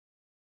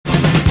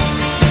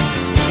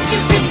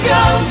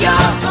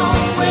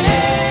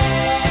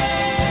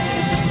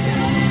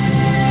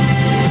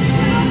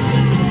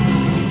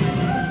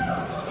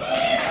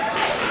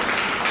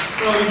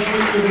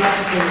good about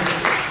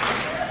things.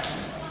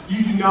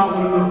 You do not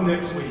want to miss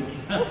next week.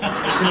 Okay?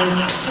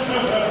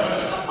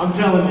 I'm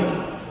telling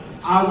you.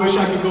 I wish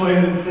I could go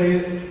ahead and say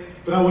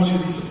it, but I want you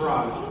to be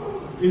surprised.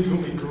 It's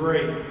going to be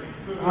great.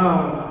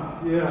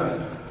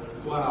 Yeah.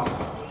 Wow.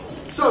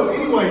 So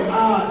anyway,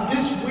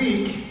 this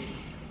week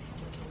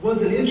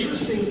was an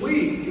interesting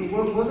week,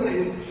 wasn't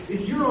it?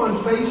 If you're on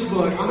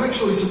Facebook, I'm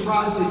actually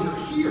surprised that you're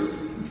here.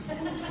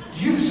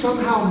 You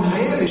somehow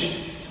managed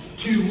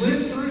to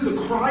live through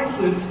the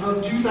crisis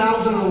of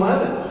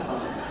 2011.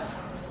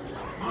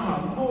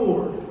 Oh,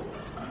 Lord.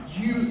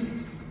 You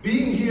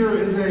being here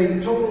is a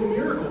total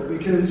miracle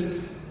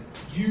because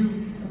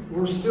you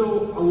were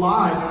still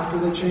alive after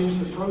they changed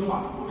the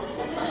profile.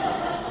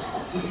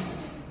 It's just,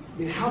 I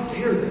mean, how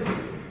dare they?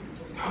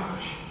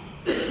 Gosh,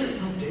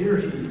 how dare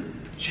he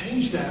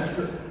change that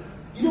after?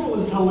 You know what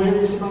was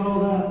hilarious about all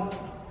that?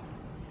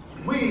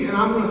 And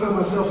I'm going to throw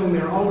myself in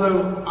there,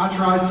 although I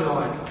tried to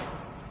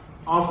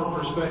offer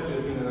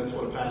perspective, that's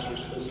what a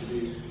pastor's supposed to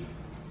do.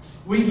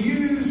 We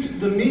used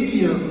the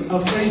medium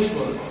of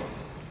Facebook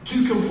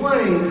to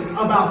complain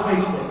about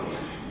Facebook.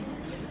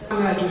 I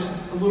find that just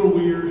a little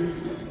weird.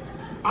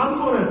 I'm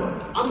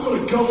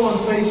going to go on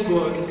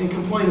Facebook and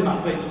complain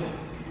about Facebook.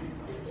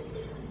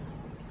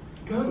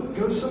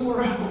 Go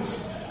somewhere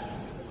else.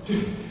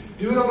 Do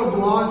it on a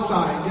blog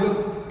site.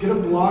 Get a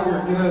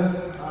blogger.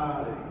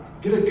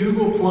 Get a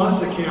Google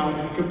Plus account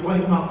and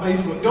complain about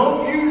Facebook.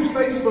 Don't use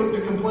Facebook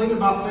to complain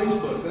about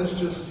Facebook. That's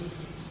just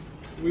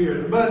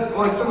weird. But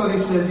like somebody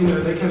said,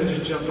 they kind of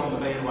just jumped on the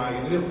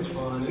bandwagon, and it was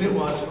fun. And it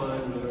was fun.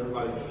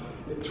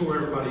 It tore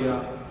everybody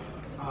up.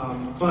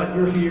 But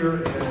you're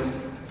here,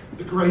 and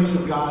the grace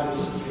of God is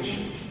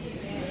sufficient,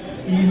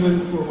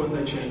 even for when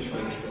they change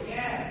Facebook.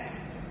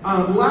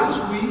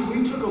 Last week,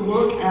 we took a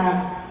look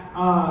at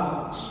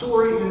a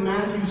story in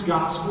Matthew's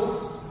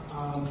Gospel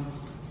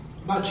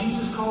about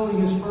Jesus calling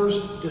his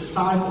first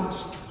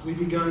disciples. We've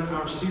begun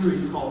our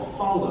series called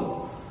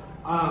Follow,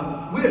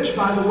 which,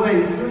 by the way,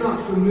 if you're not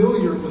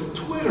familiar with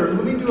Twitter,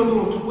 let me do a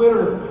little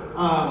Twitter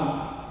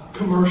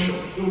commercial,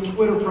 little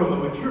Twitter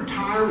promo. If you're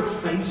tired of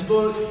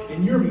Facebook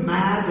and you're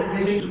mad that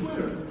they made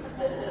Twitter,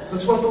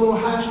 that's what the little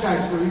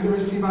hashtags were. You're going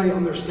to see anybody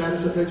on their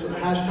status updates with a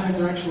hashtag,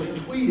 they're actually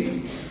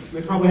tweeting.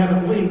 They probably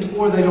haven't linked,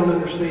 or they don't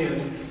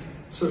understand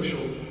social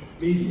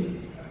media.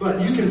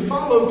 But you can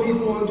follow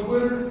people on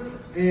Twitter,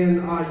 and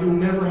you'll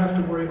never have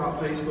to worry about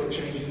Facebook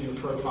changing your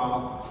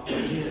profile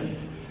again.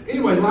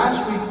 Anyway,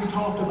 last week we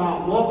talked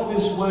about Walk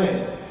This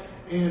Way,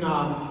 and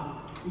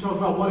we talked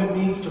about what it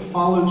means to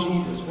follow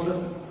Jesus,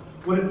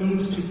 what it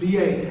means to be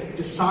a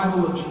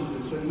disciple of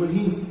Jesus. And when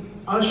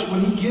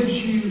he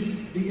gives you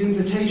the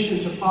invitation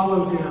to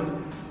follow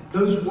him,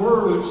 those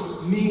words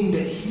mean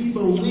that he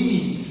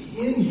believes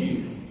in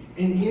you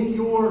and in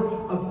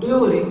your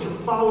ability to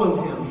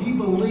follow him. He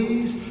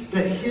believes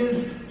that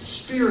his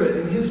spirit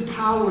and his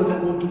power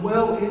that will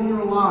dwell in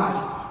your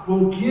life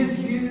will give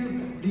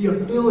you the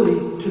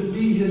ability to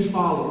be his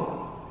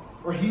follower,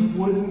 or he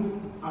wouldn't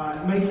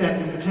make that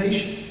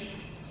invitation.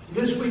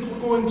 This week we're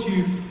going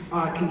to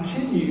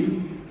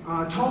continue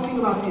talking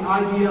about the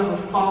idea of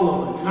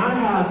following. And I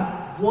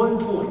have 1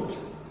 point.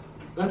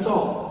 That's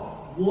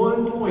all.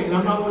 1 point. And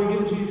I'm not going to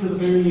give it to you to the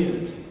very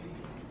end.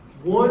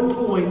 1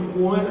 point,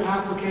 1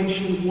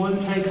 application, 1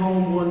 take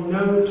home, 1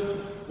 note,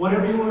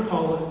 whatever you want to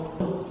call it.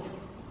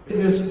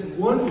 This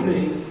one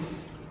thing,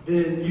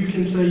 then you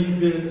can say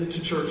you've been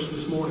to church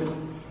this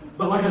morning.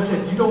 But like I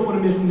said, you don't want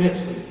to miss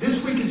next week.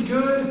 This week is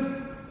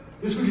good.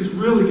 This week is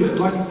really good.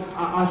 Like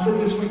I said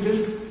this week,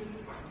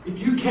 if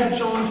you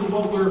catch on to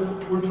what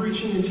we're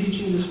preaching and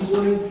teaching this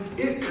morning,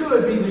 it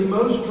could be the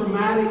most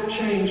dramatic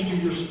change to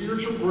your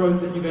spiritual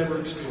growth that you've ever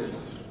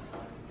experienced.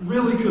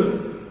 Really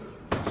could.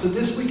 So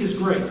this week is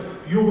great.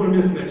 You don't want to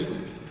miss next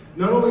week.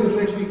 Not only is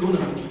next week going to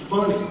be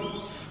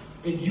funny,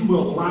 and you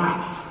will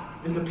laugh,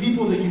 and the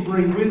people that you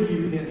bring with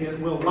you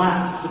will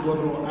laugh,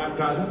 subliminal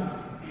advertising.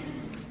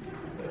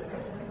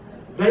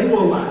 They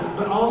will laugh,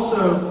 but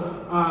also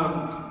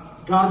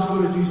God's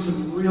going to do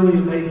some really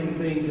amazing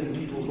things in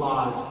people's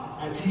lives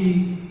as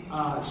he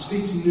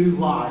speaks new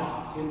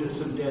life into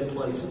some dead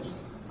places.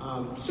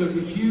 So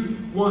if you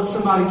want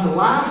somebody to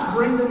laugh,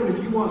 bring them. And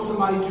if you want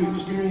somebody to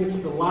experience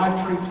the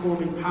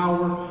life-transforming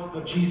power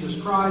of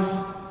Jesus Christ,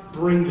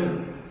 bring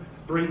them.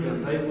 Bring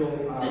them. They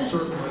will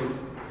certainly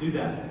do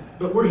that.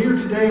 But we're here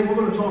today, and we're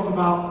going to talk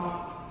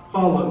about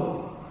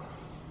follow.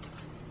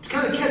 To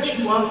kind of catch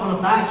you up on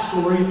a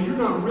backstory, if you're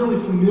not really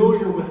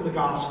familiar with the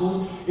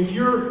Gospels, if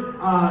you're,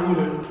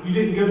 you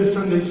didn't go to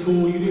Sunday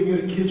school, you didn't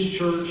go to kids'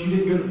 church, you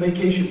didn't go to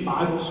vacation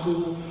Bible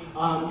school,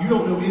 you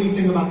don't know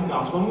anything about the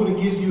Gospel, I'm going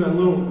to give you a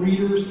little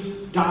Reader's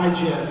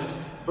Digest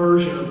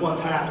version of what's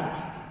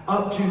happened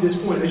up to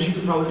this point. As you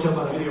can probably tell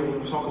by the video, we're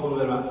going to talk a little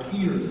bit about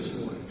Peter this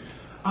morning.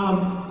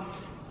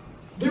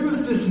 There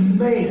was this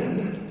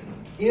man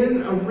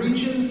in a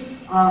region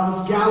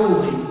of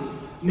Galilee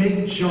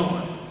named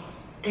John.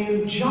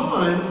 And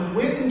John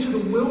went into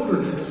the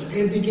wilderness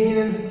and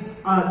began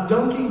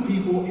dunking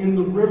people in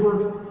the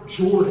river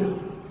Jordan.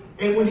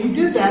 And when he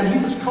did that,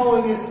 he was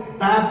calling it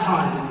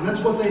baptizing. And that's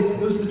what it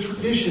was the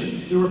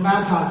tradition. They were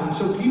baptizing.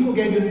 So people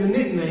gave him the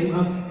nickname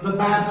of the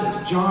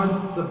Baptist,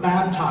 John the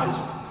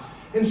Baptizer.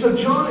 And so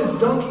John is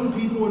dunking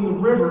people in the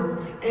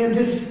river, and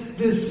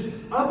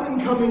this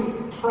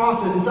up-and-coming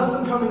prophet, this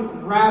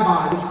up-and-coming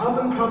rabbi, this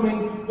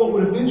up-and-coming, what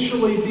would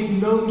eventually be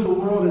known to the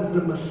world as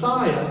the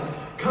Messiah,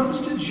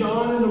 comes to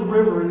John in the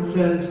river and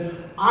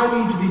says, I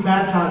need to be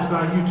baptized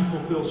by you to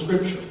fulfill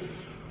Scripture.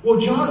 Well,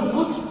 John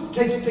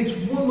takes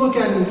one look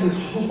at him and says,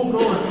 hold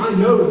on, I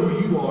know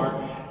who you are,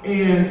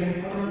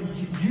 and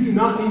you do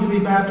not need to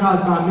be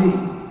baptized by me.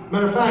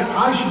 Matter of fact,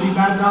 I should be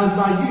baptized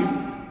by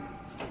you.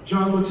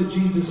 John looks at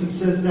Jesus and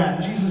says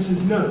that. Jesus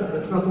says, no,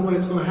 that's not the way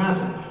it's going to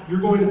happen. You're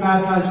going to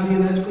baptize me,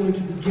 and that's going to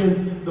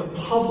begin the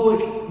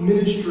public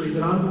ministry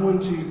that I'm going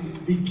to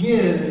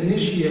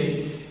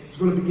initiate. It's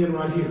going to begin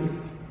right here.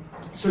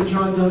 So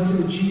John dunks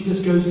him, and Jesus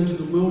goes into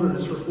the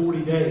wilderness for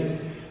 40 days.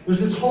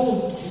 There's this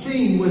whole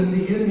scene with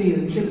the enemy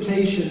and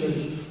temptation that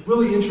is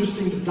really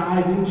interesting to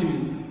dive into.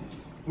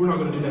 We're not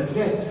going to do that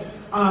today.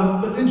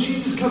 But then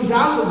Jesus comes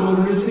out of the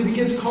wilderness and he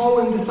begins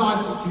calling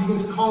disciples. He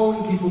begins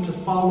calling people to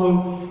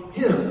follow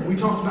him. We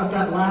talked about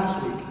that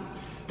last week.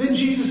 Then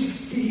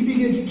Jesus, he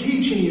begins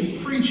teaching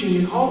and preaching,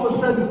 and all of a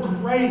sudden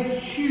great,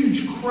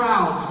 huge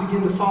crowds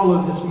begin to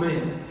follow this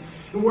man.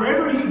 And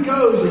wherever he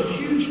goes, a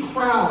huge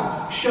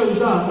crowd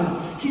shows up,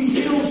 and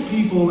he heals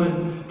people,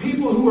 and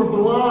people who are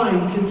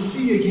blind can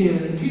see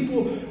again, and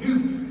people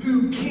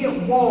who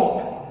can't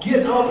walk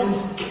get up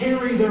and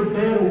carry their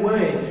bed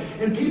away,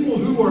 and people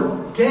who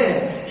are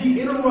dead.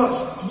 He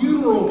interrupts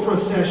funeral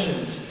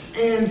processions,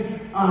 and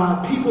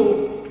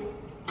people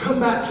come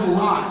back to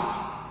life.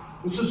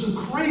 And so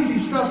some crazy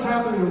stuff's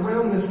happening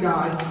around this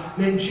guy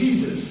named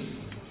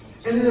Jesus.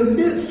 And in the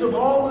midst of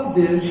all of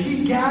this,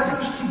 he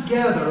gathers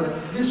together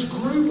this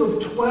group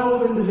of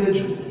 12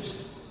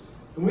 individuals.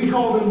 And we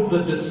call them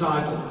the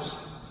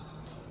disciples.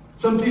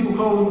 Some people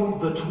call them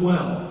the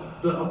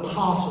 12, the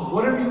apostles,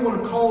 whatever you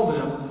want to call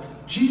them.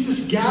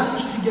 Jesus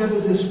gathers together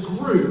this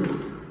group,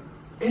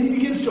 and he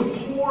begins to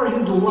pour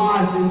his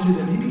life into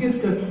them. He begins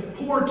to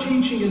pour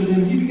teaching into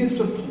them. He begins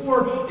to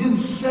pour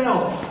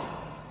himself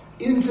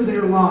into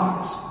their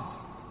lives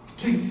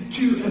to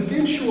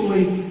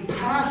eventually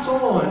pass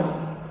on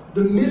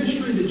the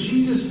ministry that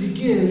Jesus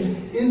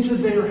begins into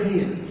their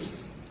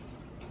hands.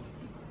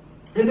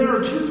 And there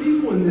are two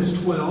people in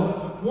this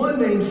 12, one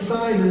named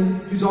Simon,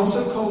 who's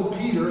also called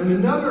Peter, and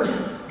another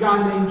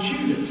guy named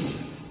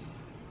Judas.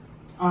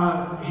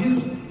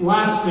 His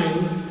last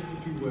name,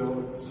 if you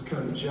will, it's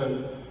kind of a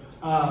joke.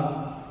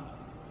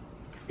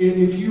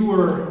 If you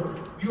were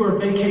a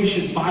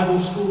vacation Bible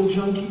school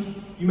junkie,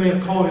 you may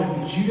have called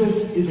him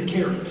Judas is a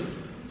carrot.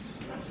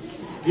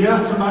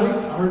 Yeah, somebody?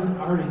 I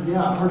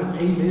heard an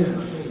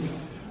amen, I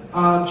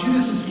think.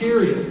 Judas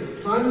Iscariot,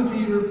 Simon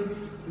Peter,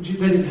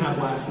 they didn't have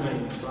last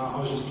names, so I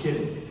was just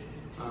kidding.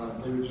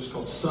 They were just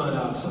called son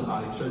of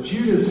somebody. So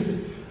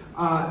Judas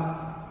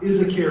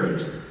is a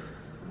carrot.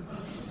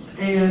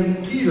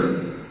 And Peter,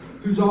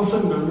 who's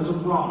also known as a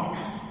rock.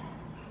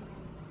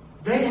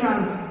 They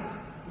have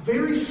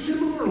very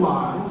similar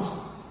lives.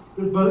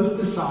 They're both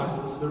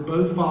disciples. They're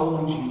both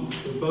following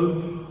Jesus. They're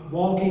both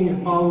walking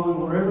and following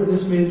wherever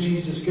this man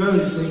Jesus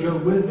goes. They go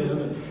with him.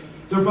 And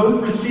they're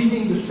both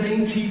receiving the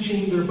same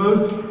teaching. They're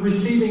both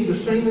receiving the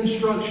same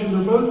instruction.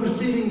 They're both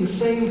receiving the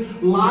same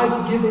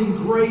life-giving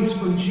grace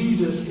from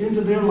Jesus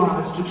into their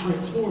lives to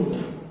transform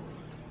them.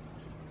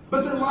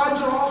 But their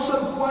lives are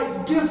also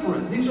quite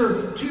different. These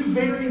are two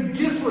very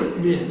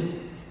different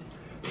men.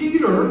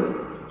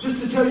 Peter,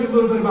 just to tell you a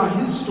little bit about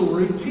his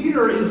story,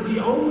 Peter is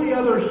the only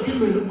other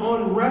human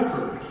on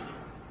record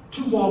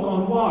to walk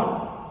on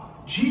water.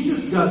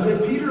 Jesus does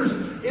it. Peter's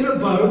in a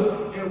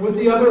boat with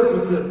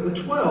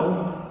the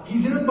 12.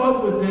 He's in a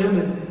boat with them,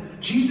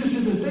 and Jesus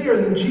isn't there,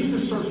 and then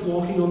Jesus starts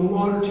walking on the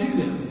water to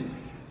them.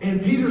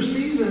 And Peter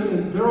sees him,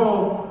 and they're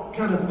all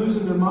kind of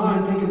losing their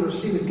mind, thinking they're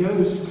seeing a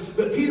ghost.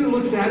 But Peter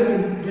looks at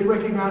him, and they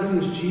recognize him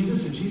as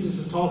Jesus, and Jesus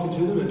is talking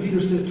to them, and Peter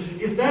says,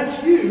 if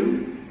that's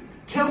you,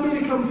 tell me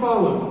to come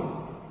follow me.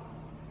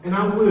 And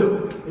I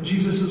will. And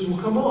Jesus says, well,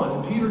 come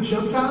on. And Peter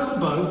jumps out of the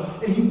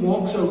boat, and he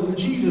walks over to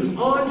Jesus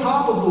on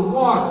top of the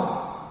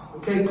water.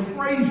 Okay,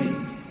 crazy.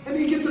 And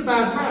he gets a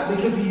bad rap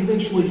because he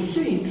eventually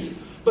sinks.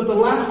 But the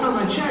last time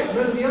I checked,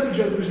 none of the other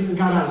jokers even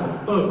got out of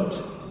the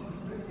boat.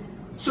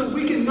 So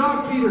we can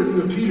knock Peter.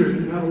 Peter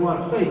didn't have a lot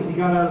of faith. He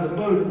got out of the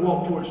boat and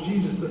walked towards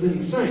Jesus, but then he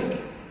sank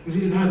because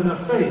he didn't have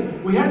enough faith.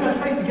 Well, he had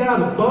enough faith to get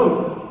out of the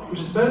boat, which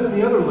is better than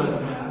the other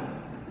 11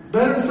 had.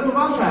 Better than some of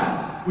us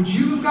had. Would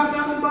you have gotten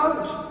out of the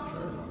boat?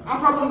 I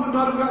probably would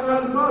not have gotten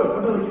out of the boat.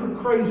 I'd be like,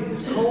 you're crazy.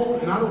 It's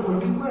cold, and I don't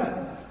want to be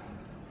wet.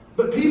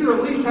 But Peter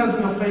at least has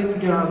enough faith to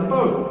get out of the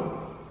boat.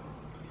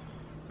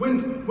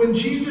 When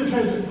Jesus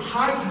has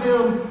hiked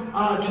them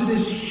to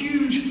this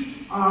huge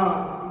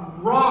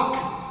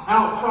rock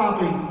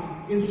outcropping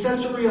in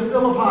Caesarea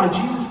Philippi,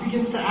 Jesus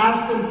begins to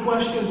ask them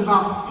questions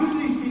about, who do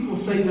these people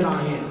say that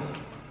I am?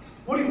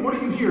 What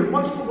are you hearing?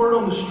 What's the word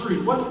on the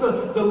street? What's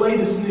the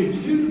latest news?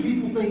 Who do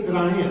people think that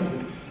I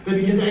am? They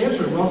begin to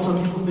answer, well,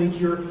 some people think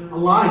you're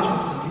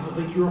Elijah. Some people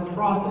think you're a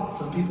prophet.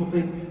 Some people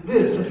think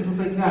this. Some people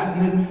think that.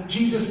 And then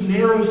Jesus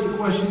narrows the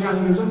question down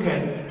and goes,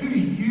 okay, who do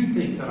you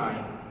think that I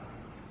am?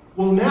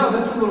 Well, now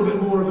that's a little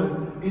bit more of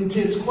an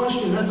intense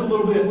question. That's a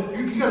little bit,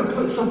 you got to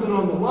put something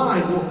on the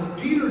line. Well,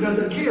 Peter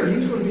doesn't care.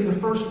 He's going to be the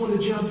first one to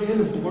jump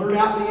in and blurt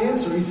out the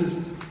answer. He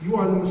says, you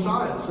are the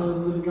Messiah, the Son of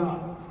the living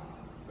God.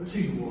 That's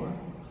who you are.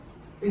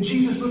 And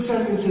Jesus looks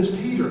at him and says,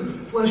 Peter,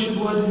 flesh and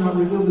blood did not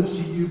reveal this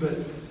to you,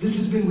 but this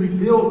has been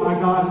revealed by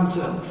God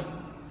himself.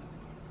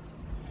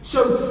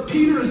 So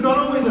Peter is not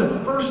only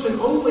the first and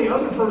only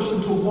other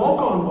person to walk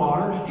on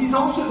water, he's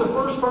also the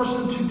first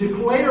person to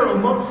declare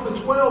amongst the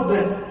 12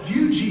 that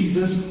you,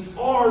 Jesus,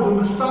 are the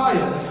Messiah,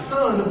 the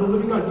Son of the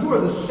living God. You are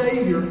the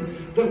Savior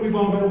that we've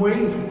all been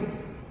waiting for.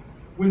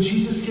 When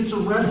Jesus gets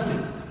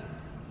arrested,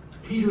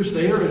 Peter's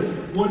there,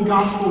 and one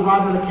gospel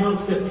writer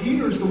accounts that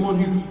Peter's the one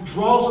who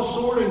draws a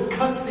sword and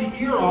cuts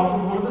the ear off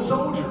of one of the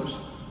soldiers.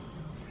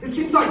 It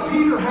seems like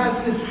Peter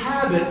has this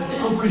habit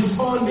of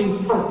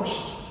responding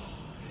first.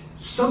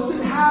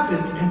 Something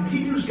happens, and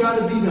Peter's got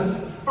to be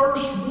the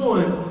first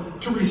one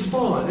to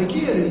respond.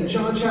 Again, in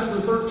John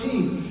chapter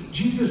 13,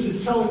 Jesus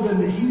is telling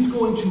them that he's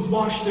going to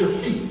wash their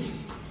feet.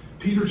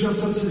 Peter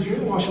jumps up and says, you're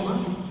not washing my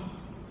feet.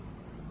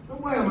 No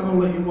way am I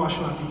going to let you wash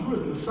my feet. You are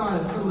the Messiah,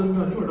 the Son of the living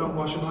God. You are not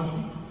washing my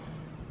feet.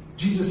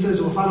 Jesus says,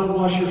 well, if I don't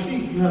wash your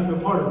feet, you have no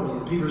part of me.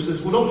 And Peter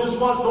says, well,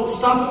 don't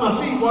stop at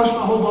my feet, wash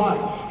my whole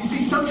body. You see,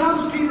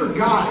 sometimes Peter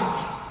got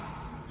it.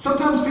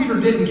 Sometimes Peter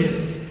didn't get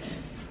it.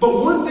 But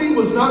one thing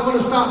was not going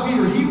to stop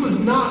Peter. He was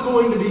not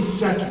going to be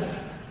second.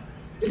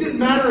 It didn't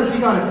matter if he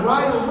got it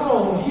right or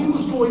wrong. He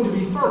was going to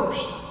be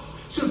first.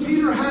 So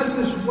Peter has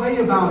this way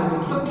about him.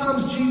 And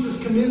sometimes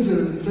Jesus commends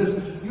him and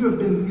says, you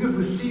have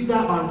received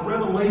that by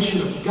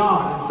revelation of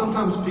God. And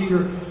sometimes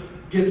Peter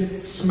gets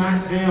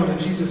smacked down and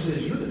Jesus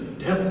says, you're the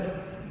devil.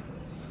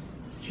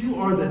 You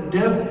are the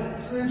devil.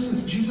 For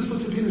instance, Jesus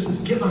looks at Peter and says,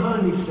 get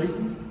behind me,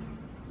 Satan.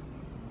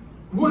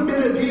 One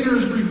minute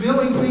Peter's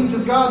revealing things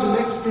of God, the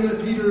next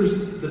minute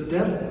Peter's the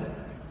devil.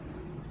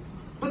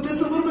 But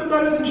that's a little bit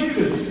better than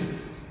Judas.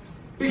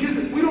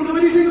 Because we don't know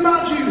anything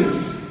about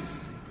Judas.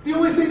 The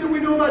only thing that we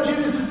know about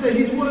Judas is that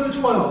he's one of the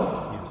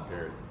 12.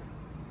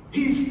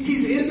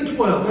 He's in the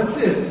 12. That's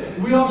it.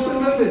 We also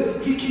know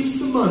that he keeps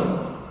the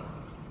money,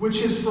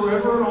 which is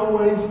forever and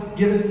always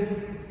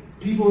given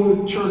people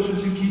in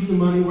churches who keep the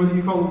money, whether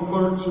you call them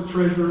clerks or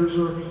treasurers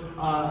or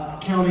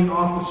accounting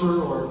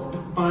officer or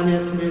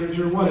finance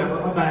manager,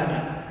 whatever, a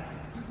bad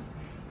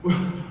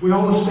man. We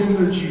all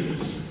assume they're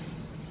Judas.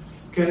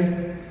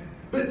 Okay?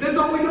 But that's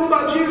all we know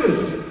about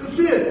Judas. That's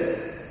it.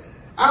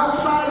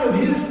 Outside of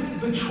his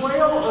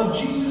betrayal of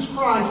Jesus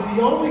Christ,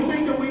 the only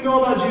thing that we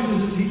know about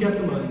Judas is he kept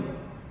the money.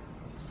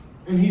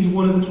 And he's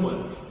one of the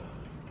 12.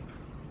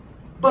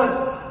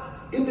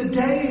 But in the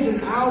days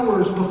and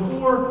hours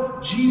before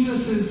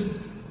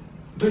Jesus'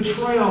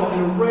 betrayal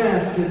and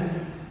arrest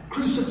and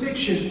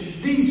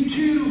crucifixion, these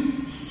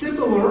two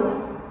similar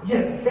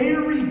yet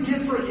very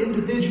different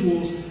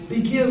individuals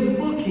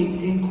begin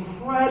looking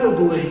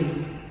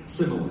incredibly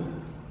similar.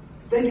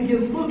 They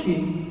begin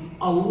looking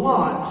a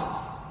lot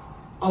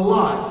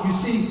alike. You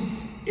see,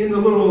 in the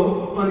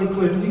little funny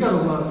clip, and you gotta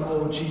love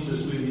old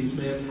Jesus movies,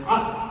 man.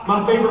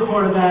 My favorite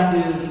part of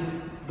that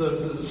is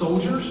the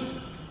soldiers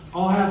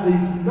all have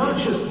these, not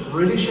just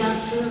British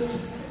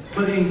accents,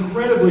 but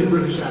incredibly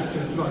British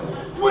accents. It's like,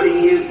 what are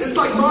you? It's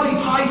like Monty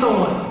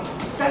Python.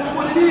 That's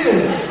what it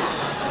is.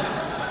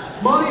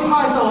 Monty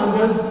Python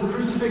does the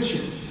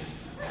crucifixion.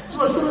 That's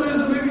what some of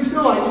those movies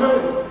feel like. You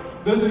know,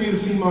 those of you who've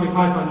seen Monty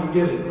Python, you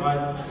get it,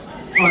 right?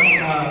 It's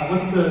like,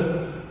 what's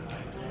the...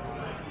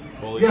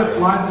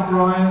 Life of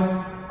Brian.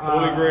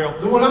 Holy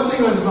Grail. The one I'm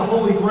thinking of is the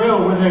Holy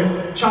Grail, where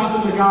they're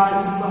chopping the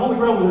guy. This is the Holy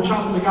Grail where they're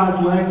chopping the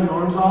guy's legs and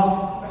arms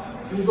off.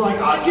 And he's like,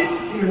 I get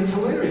it. You know, it's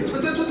hilarious.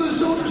 But that's what those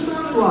soldiers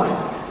sounded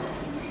like.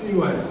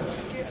 Anyway,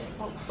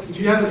 if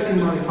you haven't seen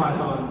Monty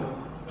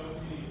Python,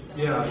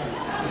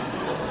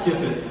 just skip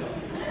it.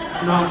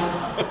 It's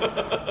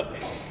not.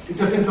 It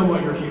depends on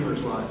what your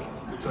humor's like.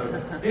 So,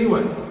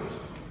 anyway,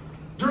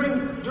 during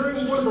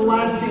one of the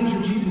last scenes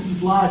of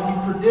Jesus' life,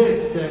 he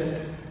predicts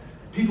that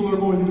people are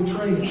going to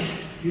betray him.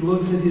 He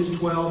looks at his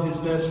 12, his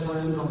best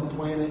friends on the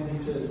planet, and he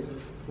says,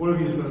 one of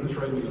you is going to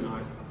betray me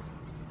tonight.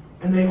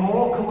 And they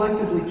all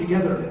collectively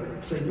together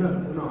say, no,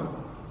 we're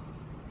not.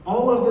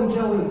 All of them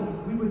tell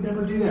him, we would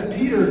never do that.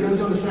 Peter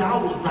goes on to say,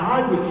 I will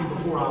die with you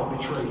before I will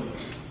betray you.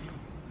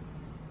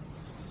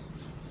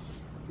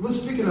 Let's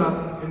pick it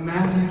up in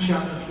Matthew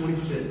chapter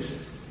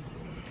 26.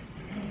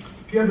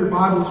 If you have your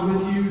Bibles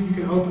with you, you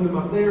can open them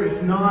up there.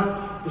 If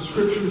not, the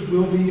scriptures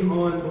will be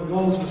on the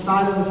walls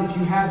beside us. If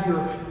you have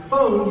your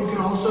phone, you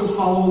can also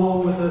follow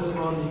along with us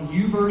on the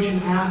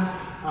YouVersion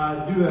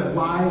app. Do a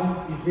live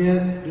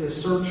event, do a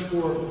search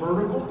for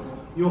Vertical.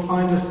 You'll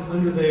find us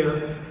under there,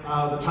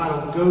 the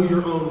title, Go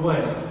Your Own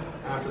Way,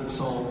 after the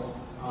song,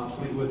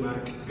 Fleetwood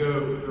Mac, Go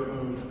Your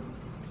Own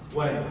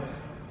Way.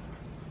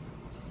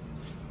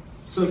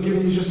 So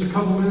giving you just a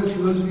couple minutes for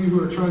those of you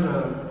who are trying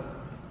to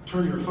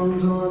turn your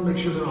phones on, make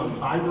sure they're on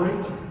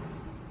vibrate.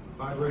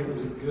 Vibrate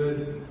is a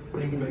good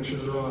thing to make sure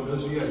they're on.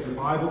 Those of you who have your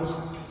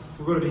Bibles,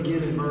 we're going to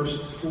begin in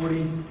verse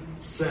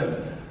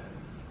 47.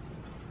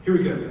 Here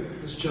we go.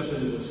 Let's jump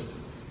into this.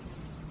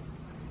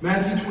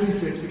 Matthew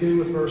 26, beginning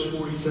with verse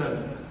 47.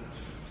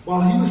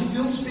 While he was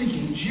still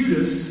speaking,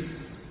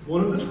 Judas, one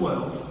of the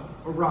 12,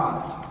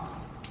 arrived.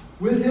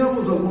 With him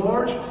was a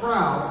large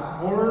crowd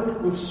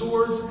armed with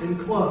swords and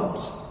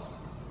clubs,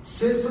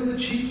 sent from the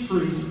chief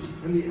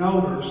priests and the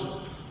elders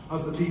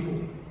of the people.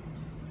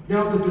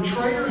 Now the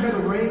betrayer had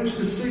arranged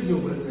a signal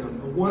with them.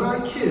 The one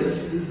I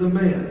kiss is the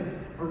man.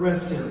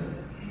 Arrest him.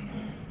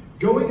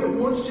 Going at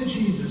once to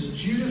Jesus,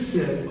 Judas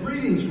said,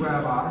 "Greetings,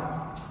 Rabbi,"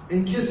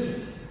 and kissed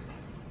him.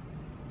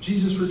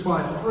 Jesus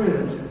replied,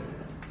 "Friend,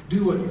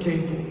 do what you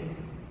came for."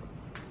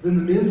 Then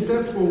the men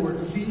stepped forward,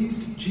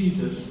 seized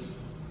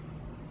Jesus,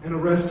 and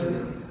arrested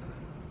him.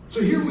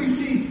 So here we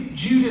see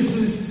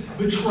Judas's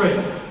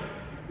betrayal.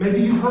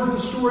 Maybe you've heard the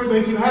story,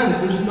 maybe you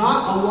haven't. There's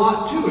not a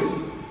lot to it.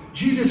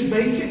 Judas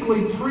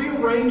basically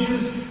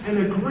prearranges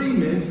an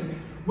agreement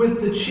with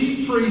the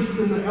chief priests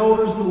and the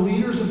elders and the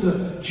leaders of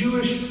the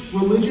Jewish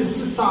religious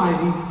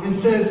society and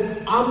says,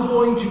 "I'm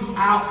going to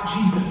out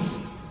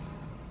Jesus."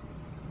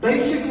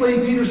 Basically,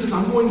 Peter says,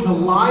 "I'm going to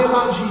lie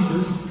about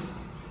Jesus,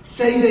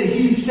 say that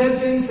he said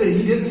things that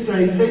he didn't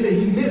say that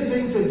he meant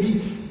things that he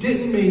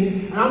didn't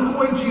mean, and I'm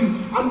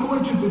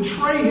going to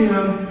betray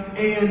him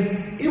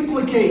and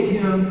implicate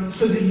him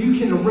so that you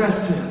can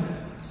arrest him.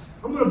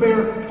 I'm going to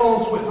bear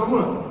false witness. I'm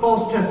going to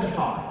false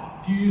testify."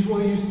 If you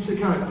want to use some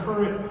kind of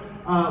current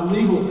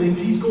legal things,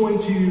 he's going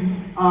to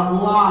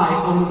lie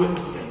on the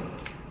witness stand.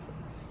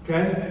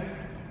 Okay?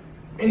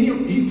 And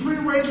he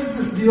prearranges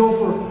this deal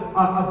for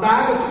a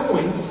bag of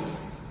coins,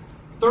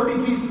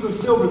 30 pieces of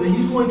silver, that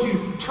he's going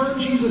to turn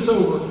Jesus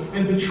over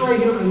and betray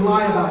him and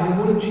lie about him.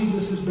 One of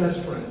Jesus'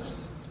 best friends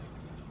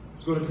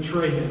is going to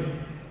betray him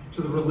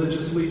to the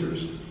religious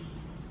leaders.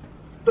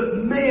 But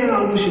man,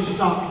 I wish it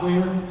stopped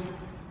there.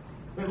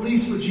 At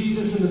least for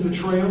Jesus and the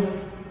betrayal.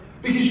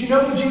 Because you know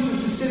when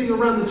Jesus is sitting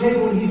around the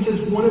table and he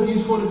says, "One of you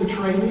is going to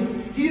betray me,"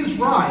 he is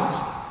right.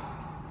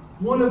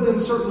 One of them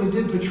certainly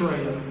did betray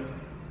him.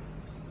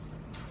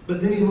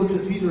 But then he looks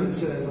at Peter and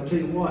says, "I'll tell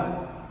you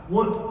what,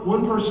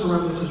 one person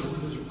around this is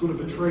going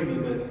to betray me,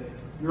 but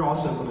you're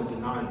also going to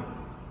deny me."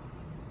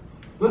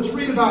 Let's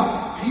read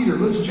about Peter.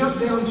 Let's jump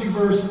down to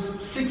verse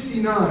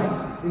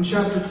 69 in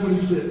chapter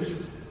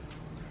 26.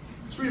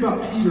 Let's read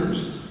about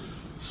Peter's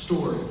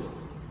story.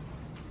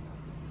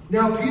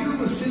 Now Peter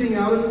was sitting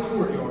out in the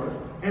courtyard,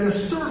 and a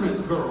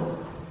servant girl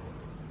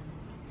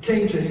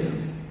came to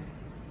him.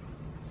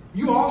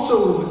 "You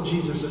also were with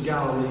Jesus of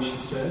Galilee," she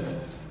said.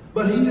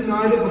 But he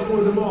denied it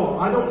before them all.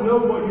 "I don't know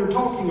what you're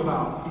talking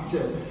about," he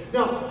said.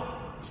 Now,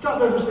 stop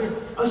there for a second.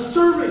 A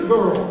servant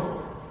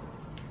girl.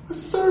 A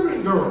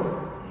servant girl.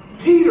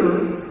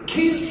 Peter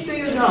can't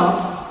stand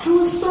up to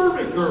a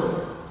servant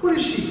girl. What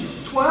is she?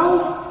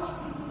 12?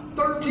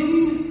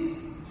 13?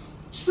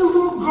 She's a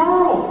little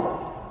girl.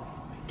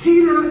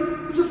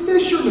 Peter is a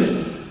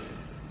fisherman.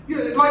 Yeah,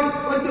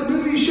 like the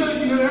movie showed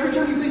you. Every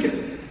time you think it,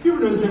 you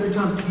ever notice every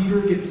time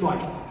Peter gets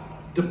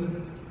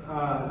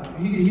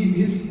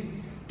he's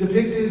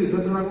depicted, is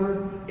that the right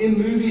word? In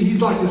movie,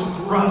 he's like this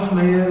gruff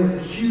man with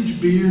a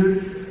huge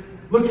beard.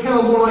 Looks kind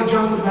of more like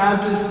John the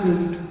Baptist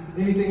than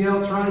anything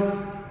else, right?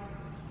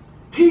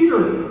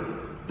 Peter,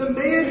 the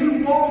man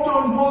who walked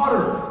on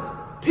water.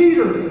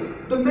 Peter,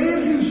 the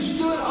man who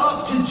stood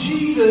up to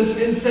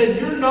Jesus and said,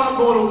 "You're not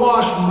going to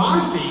wash my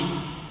feet."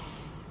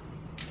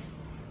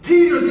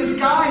 Peter, this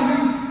guy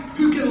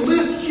who can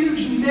lift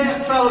huge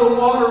nets out of the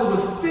water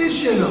with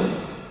fish in them.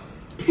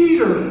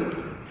 Peter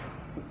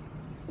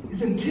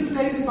is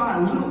intimidated by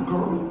a little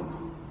girl?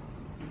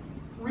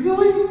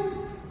 Really?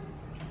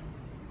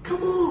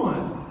 Come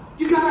on.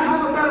 You got to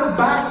have a better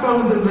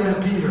backbone than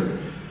that, Peter.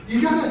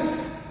 You got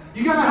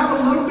to have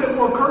a little bit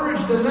more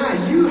courage than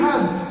that. You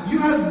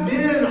have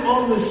been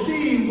on the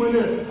sea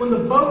when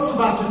the boat's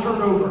about to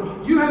turn over.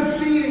 You have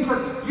seen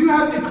and you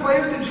have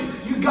declared that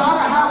you got to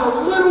have a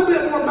little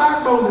bit more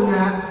backbone than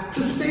that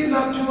to stand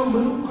up to a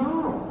little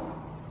girl.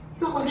 It's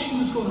not like she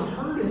was going to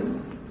hurt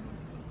him.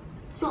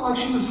 It's not like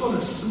she was going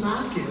to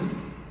smack him.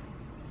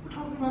 We're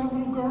talking about a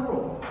little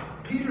girl.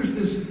 Peter's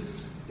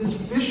this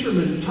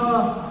fisherman,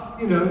 tough,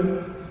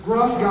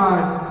 gruff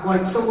guy,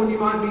 like someone you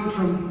might meet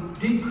from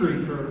Deep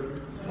Creek or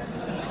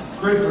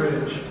Great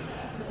Bridge.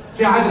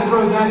 See, I had to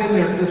throw that in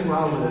there because that's where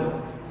I live.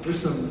 There's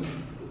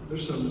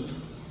some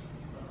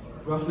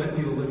roughneck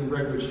people living in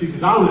Great Bridge too,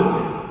 because I live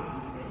there.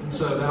 And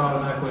so that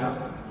automatically,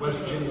 West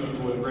Virginia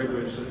people live in Great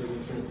Bridge, so it doesn't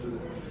make sense, does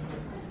it?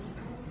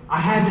 I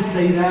had to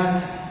say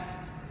that.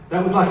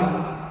 That was like,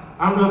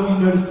 I don't know if you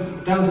noticed this,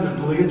 that was an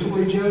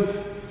obligatory joke,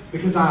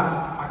 because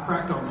I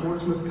cracked on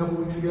Portsmouth a couple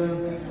weeks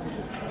ago.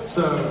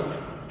 So,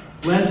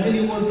 lest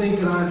anyone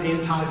think that I'm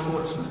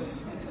anti-Portsmouth,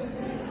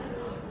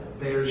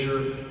 there's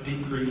your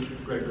Deep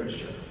Creek Great Bridge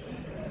joke.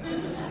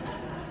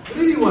 But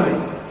anyway,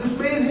 this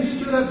man who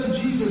stood up to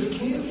Jesus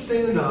can't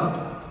stand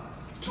up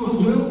to a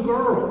little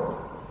girl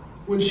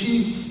when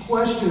she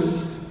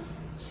questions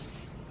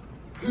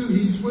who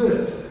he's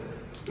with.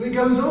 And it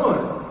goes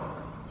on.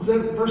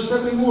 Verse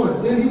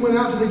 71. Then he went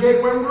out to the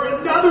gateway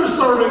where another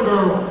servant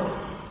girl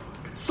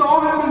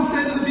saw him and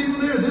said to the people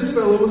there, this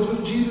fellow was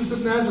with Jesus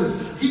of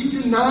Nazareth. He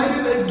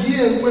denied it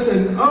again with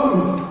an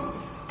oath.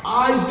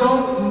 I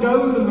don't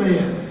know the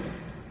man.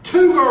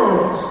 2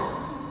 girls.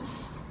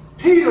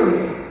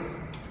 Peter,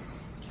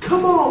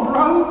 come on,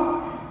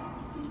 bro.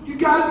 You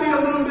got to be a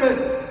little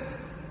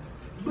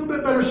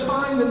bit better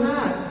spine than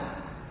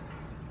that.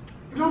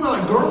 You're talking about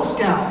like Girl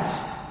Scouts,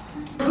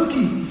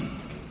 cookies.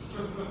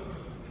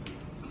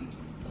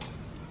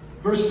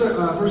 Verse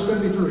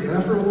 73.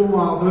 After a little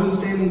while, those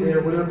standing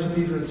there went up to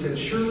Peter and said,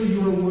 surely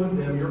you are one of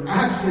them. Your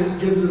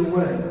accent gives you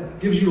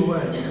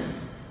away.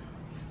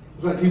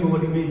 It's like people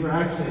look at me, your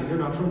accent, you're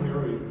not from here,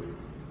 are you?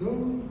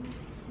 No.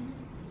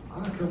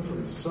 I come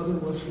from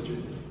southern West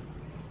Virginia.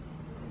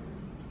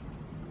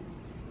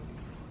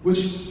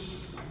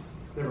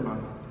 Never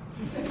mind.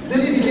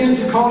 Then he began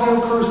to call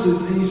down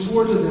curses, and he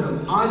swore to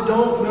them, I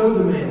don't know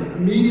the man.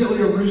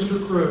 Immediately a rooster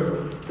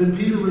crowed. Then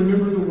Peter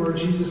remembered the word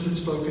Jesus had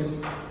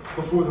spoken.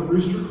 Before the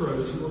rooster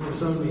crows, you will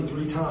disown me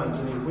 3 times.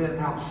 And he went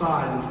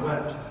outside and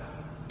wept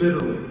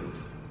bitterly.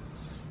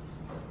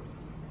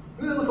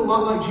 Doesn't that look a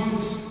lot like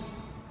Judas?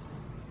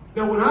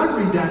 Now, when I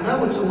read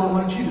that looks a lot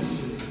like Judas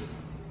to me.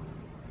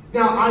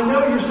 Now, I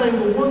know you're saying,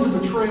 well, one's a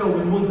betrayal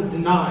and one's a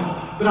denial.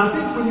 But I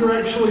think when you're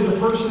actually the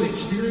person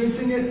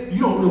experiencing it, you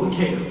don't really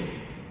care.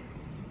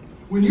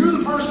 When you're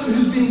the person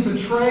who's being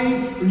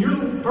betrayed, when you're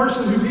the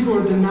person who people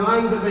are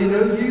denying that they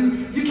know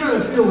you, you kind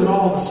of feel it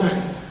all the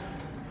same.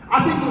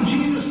 I think when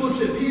Jesus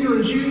looks at Peter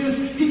and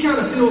Judas, he kind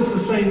of feels the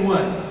same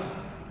way.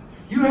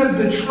 You have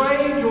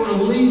betrayed your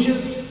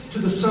allegiance to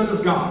the Son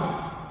of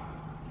God.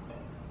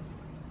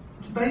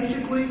 It's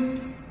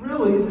basically,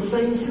 really, the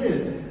same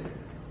sin.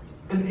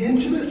 An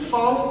intimate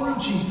follower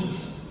of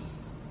Jesus,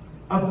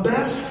 a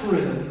best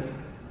friend,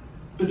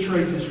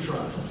 betrays his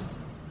trust.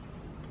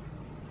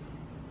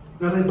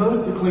 Now, they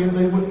both declared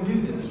they wouldn't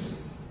do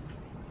this.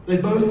 They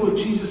both looked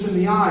Jesus in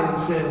the eye and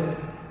said,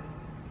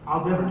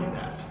 I'll never do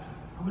that.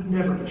 I would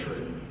never betray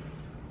you.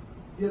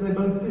 Yeah, they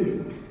both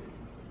do.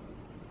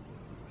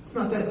 It's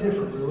not that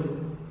different, really.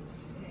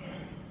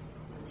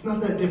 It's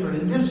not that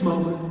different. In this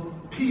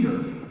moment, Peter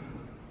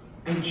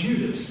and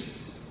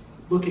Judas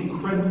look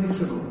incredibly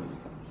similar.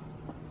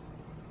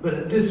 But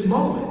at this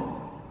moment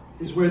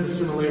is where the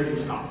similarity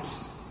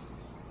stops.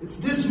 It's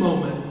this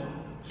moment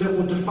that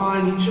will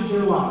define each of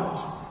their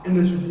lives. And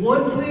there's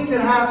one thing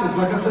that happens.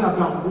 Like I said, I've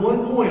got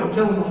one point. I'm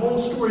telling the whole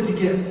story to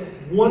get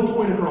one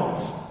point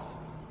across.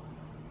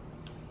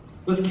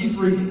 Let's keep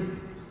reading.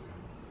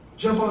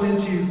 Jump on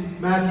into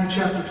Matthew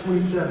chapter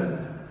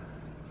 27,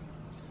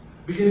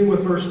 beginning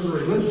with verse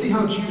 3. Let's see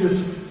how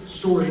Judas'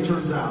 story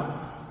turns out.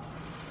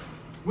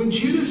 When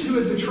Judas,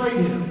 who had betrayed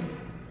him,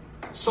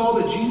 saw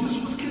that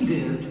Jesus was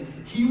condemned,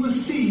 he was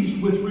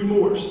seized with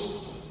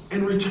remorse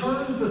and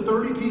returned the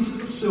 30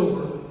 pieces of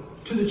silver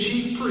to the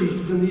chief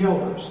priests and the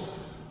elders.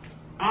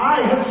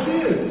 I have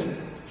sinned,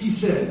 he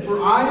said,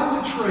 for I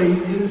have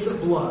betrayed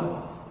innocent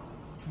blood.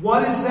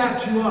 What is that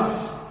to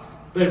us?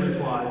 They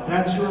replied,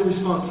 that's your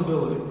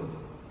responsibility.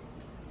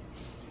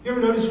 You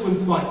ever notice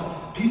when,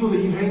 like, people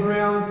that you hang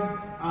around,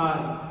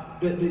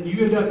 that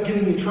you end up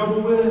getting in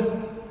trouble with,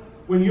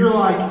 when you're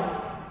like,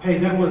 hey,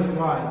 that wasn't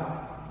right.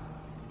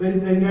 They're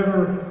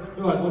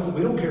like,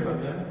 we don't care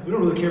about that. We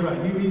don't really care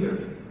about you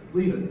either.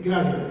 Leave it. Get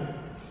out of here.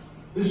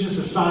 This is just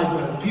a side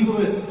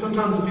note.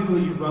 Sometimes the people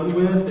that you run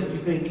with, that you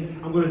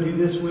think, I'm going to do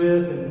this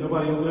with, and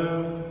nobody will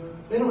know,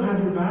 they don't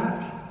have your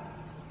back.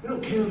 They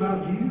don't care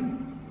about you.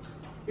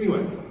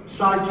 Anyway,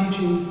 side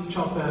teaching,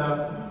 chalk that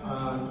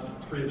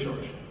up, free of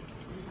charge.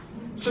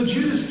 So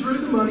Judas threw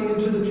the money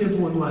into the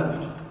temple and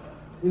left.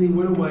 Then he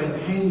went away and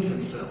hanged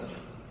himself.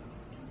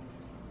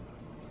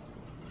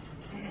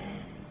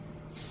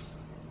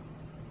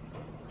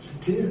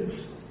 It's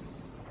intense.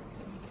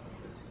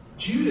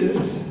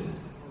 Judas,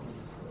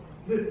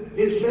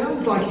 it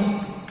sounds like he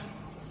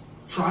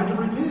tried to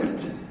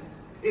repent.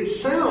 It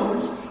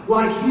sounds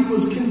like he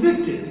was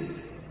convicted.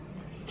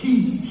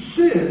 He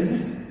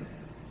sinned,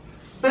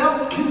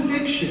 felt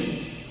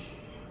conviction,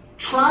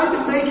 tried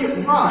to make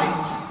it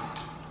right,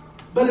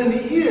 but in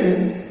the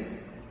end,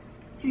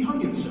 he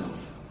hung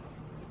himself.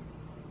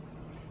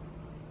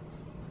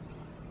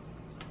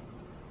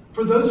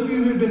 For those of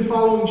you who've been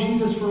following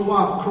Jesus for a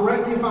while,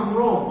 correct me if I'm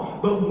wrong,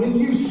 but when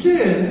you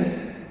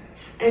sin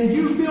and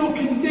you feel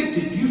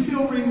convicted, you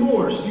feel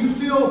remorse, you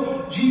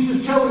feel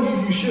Jesus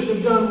telling you shouldn't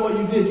have done what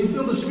you did, you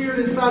feel the Spirit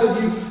inside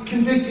of you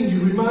convicting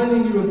you,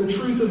 reminding you of the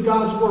truth of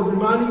God's Word,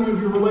 reminding you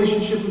of your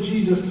relationship with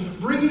Jesus,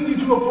 bringing you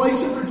to a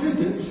place of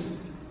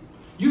repentance,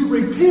 you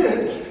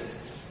repent.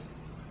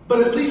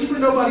 But at least for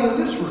nobody in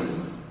this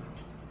room,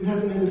 it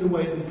hasn't ended the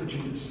way it did for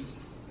Judas.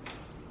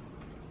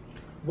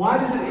 Why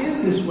does it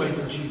end this way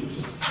for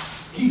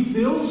Judas? He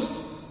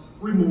feels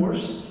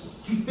remorse,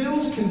 he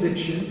feels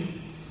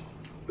conviction,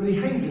 but he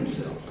hangs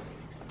himself.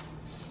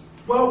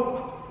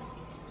 Well,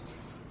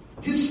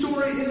 his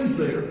story ends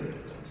there,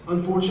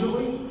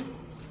 unfortunately.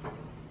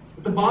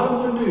 At the bottom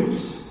of the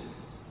noose,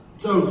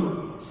 it's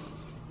over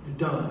and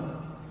done.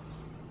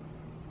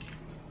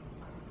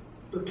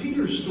 But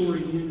Peter's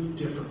story ends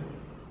differently.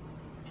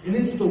 And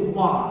it's the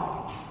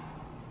why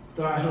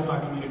that I hope I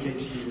communicate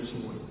to you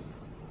this morning.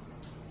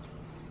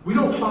 We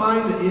don't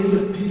find the end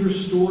of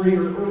Peter's story,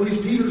 or at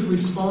least Peter's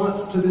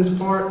response to this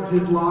part of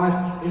his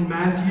life in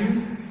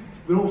Matthew.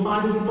 We don't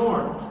find it in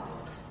Mark.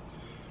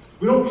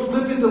 We don't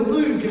flip into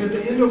Luke, and at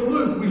the end of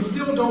Luke, we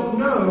still don't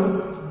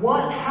know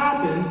what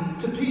happened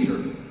to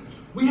Peter.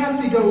 We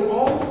have to go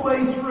all the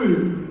way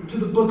through to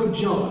the book of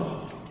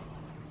John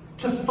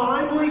to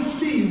finally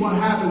see what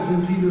happens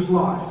in Peter's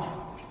life.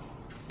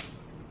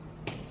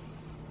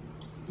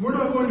 We're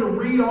not going to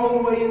read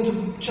all the way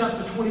into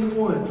chapter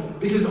 21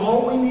 because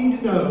all we need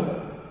to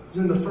know is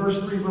in the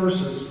first 3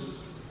 verses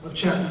of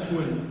chapter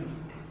 20.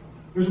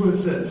 Here's what it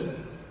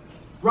says.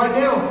 Right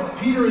now,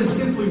 Peter has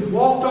simply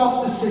walked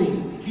off the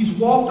scene. He's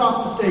walked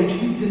off the stage.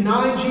 He's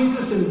denied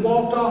Jesus and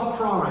walked off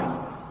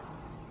crying,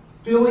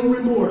 feeling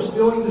remorse,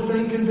 feeling the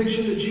same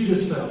conviction that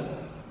Judas felt.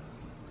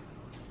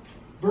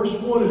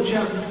 Verse 1 of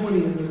chapter 20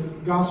 in the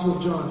Gospel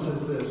of John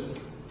says this.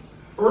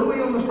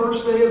 Early on the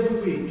first day of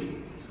the week,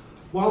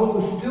 while it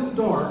was still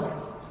dark,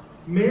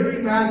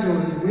 Mary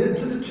Magdalene went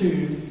to the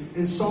tomb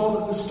and saw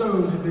that the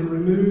stone had been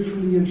removed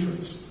from the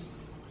entrance.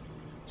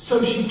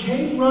 So she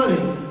came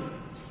running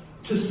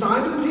to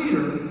Simon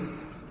Peter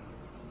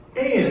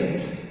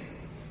and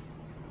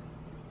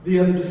the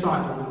other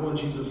disciple, the one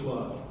Jesus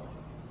loved,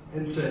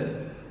 and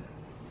said,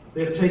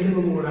 "They have taken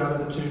the Lord out of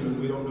the tomb and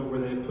we don't know where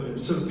they have put him."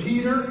 So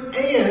Peter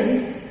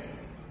and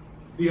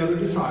the other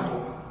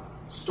disciple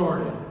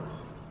started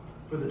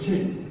for the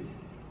tomb.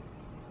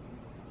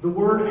 The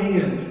word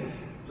 "and"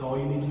 is all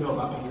you need to know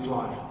about Peter's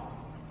life.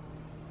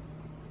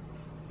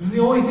 This is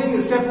the only thing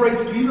that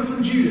separates Peter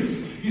from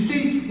Judas. You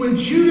see, when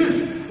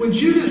Judas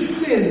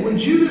sinned, when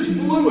Judas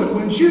blew it,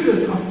 when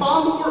Judas, a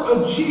follower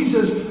of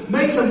Jesus,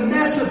 makes a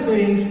mess of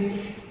things,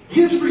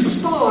 his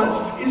response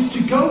is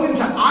to go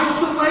into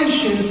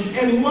isolation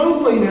and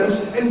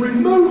loneliness and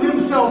remove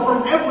himself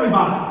from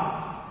everybody.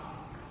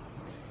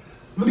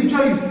 Let me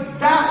tell you,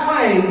 that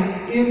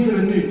way ends in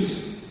a noose.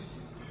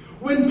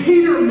 When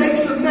Peter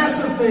makes a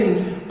mess of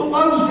things,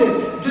 blows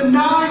it,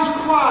 denies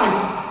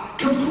Christ,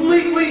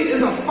 completely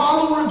is a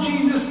follower of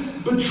Jesus,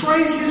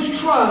 betrays his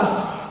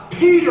trust,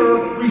 Peter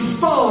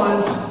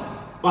responds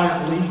by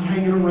at least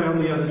hanging around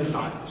the other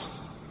disciples.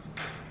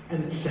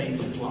 And it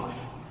saves his life.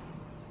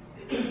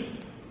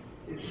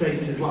 It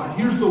saves his life.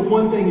 Here's the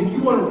one thing, if you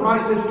want to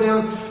write this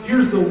down,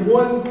 here's the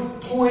one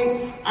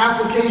point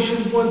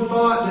application, one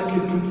thought that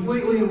could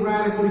completely and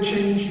radically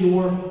change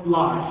your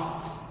life.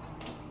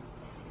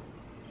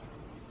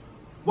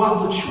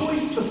 While the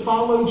choice to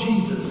follow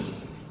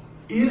Jesus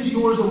is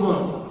yours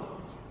alone,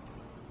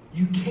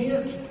 you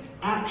can't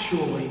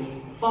actually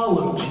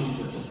follow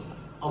Jesus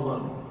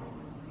alone.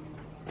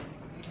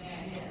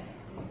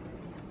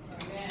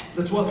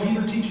 That's what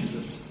Peter teaches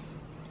us.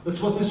 That's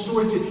what this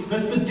story teaches.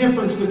 That's the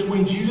difference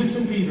between Judas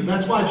and Peter.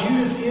 That's why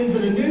Judas ends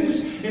in a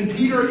noose and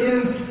Peter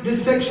ends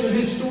this section of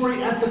his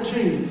story at the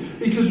tomb.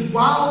 Because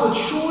while the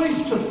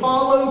choice to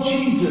follow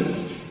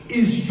Jesus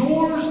is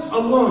yours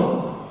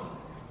alone,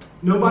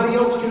 nobody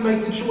else can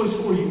make the choice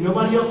for you.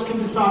 Nobody else can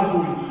decide for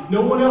you.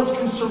 No one else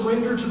can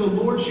surrender to the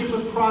lordship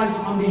of Christ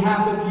on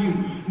behalf of you.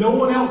 No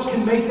one else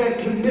can make that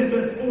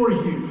commitment for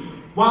you.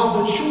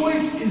 While the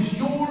choice is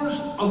yours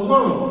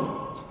alone,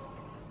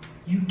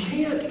 you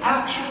can't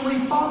actually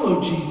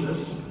follow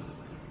Jesus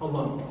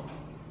alone.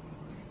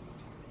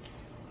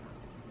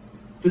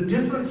 The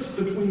difference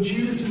between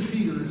Judas and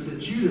Peter is that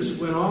Judas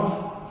went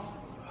off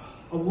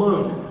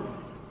alone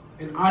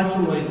and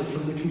isolated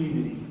from the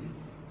community,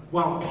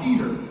 while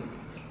Peter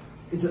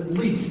is at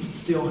least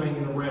still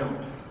hanging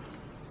around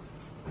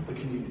the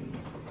community.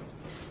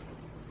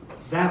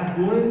 That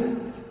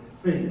one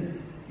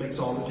thing makes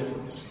all the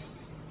difference.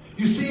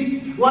 You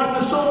see, like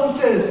the song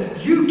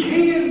says, you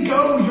can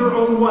go your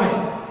own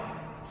way.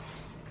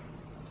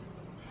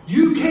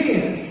 You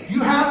can.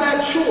 You have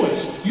that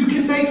choice. You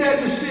can make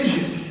that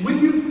decision. When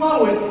you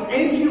blow it,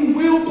 and you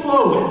will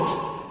blow it,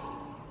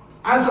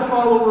 as a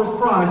follower of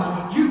Christ,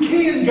 you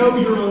can go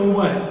your own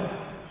way.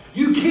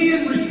 You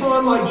can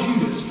respond like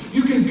Judas.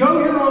 You can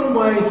go your own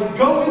way,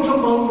 go into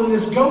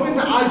loneliness, go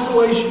into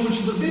isolation, which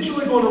is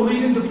eventually going to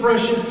lead in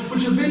depression,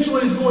 which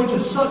eventually is going to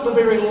suck the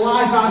very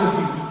life out of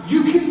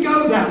you. You can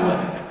go that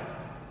way.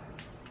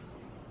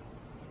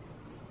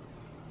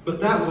 But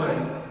that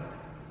way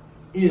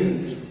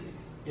ends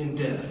in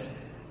death.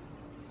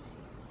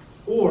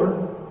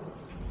 Or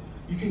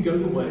you can go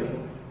the way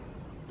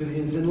that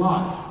ends in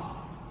life,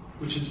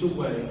 which is the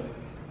way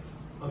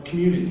of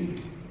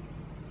community.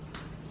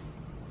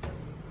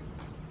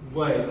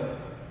 Way of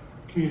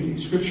community.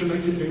 Scripture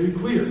makes it very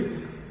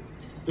clear.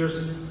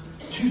 There's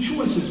two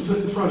choices put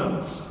in front of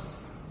us.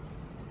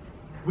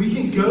 We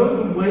can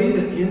go the way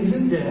that ends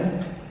in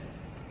death,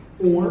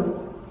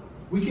 or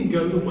we can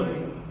go the way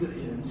that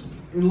ends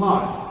in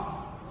life.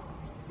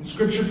 And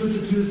Scripture puts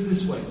it to us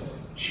this way.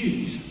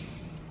 Choose.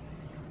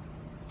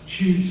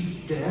 Choose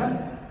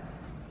death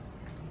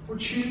or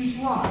choose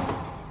life.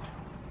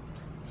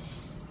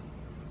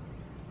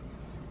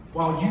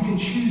 While you can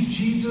choose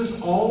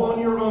Jesus all on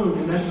your own,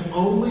 and that's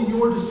only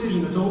your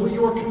decision, that's only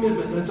your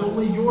commitment, that's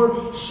only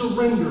your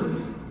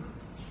surrender,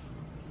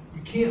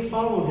 you can't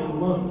follow him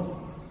alone.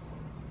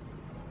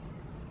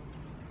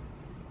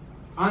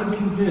 I'm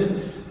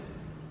convinced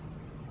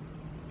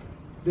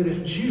that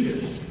if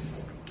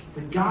Judas,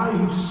 the guy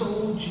who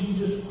sold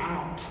Jesus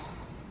out,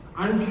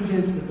 I'm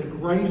convinced that the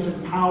grace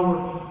and power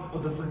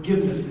of the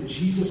forgiveness that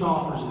Jesus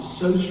offers is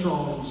so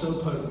strong and so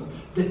potent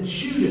that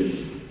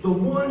Judas, the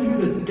one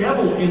who the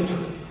devil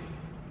entered,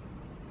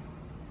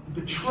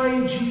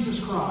 betrayed Jesus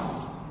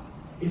Christ,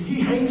 if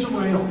he hangs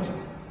around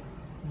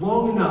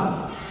long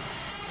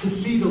enough to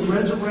see the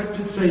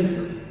resurrected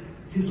Savior,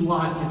 his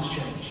life gets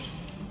changed.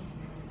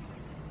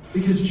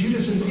 Because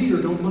Judas and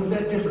Peter don't look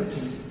that different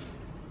to me.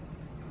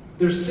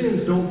 Their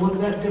sins don't look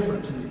that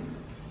different to me.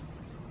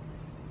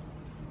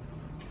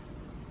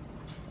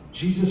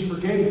 Jesus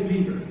forgave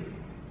Peter,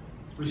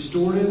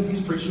 restored him. He's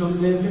preaching on the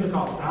day of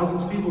Pentecost.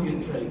 Thousands of people getting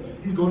saved.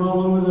 He's going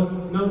all over the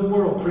known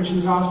world, preaching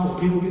the gospel.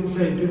 People getting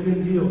saved, people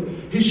getting healed.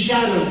 His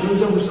shadow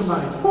goes over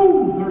somebody.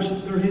 Whoo!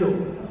 They're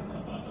healed.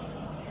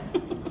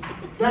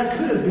 That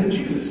could have been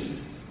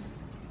Judas.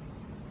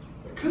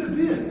 That could have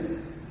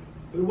been.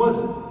 But it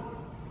wasn't.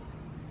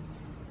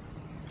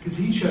 Because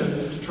he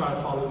chose to try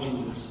to follow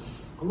Jesus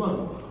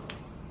alone.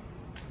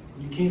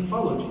 You can't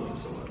follow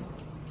Jesus alone.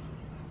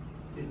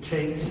 It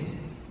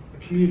takes a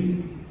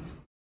community.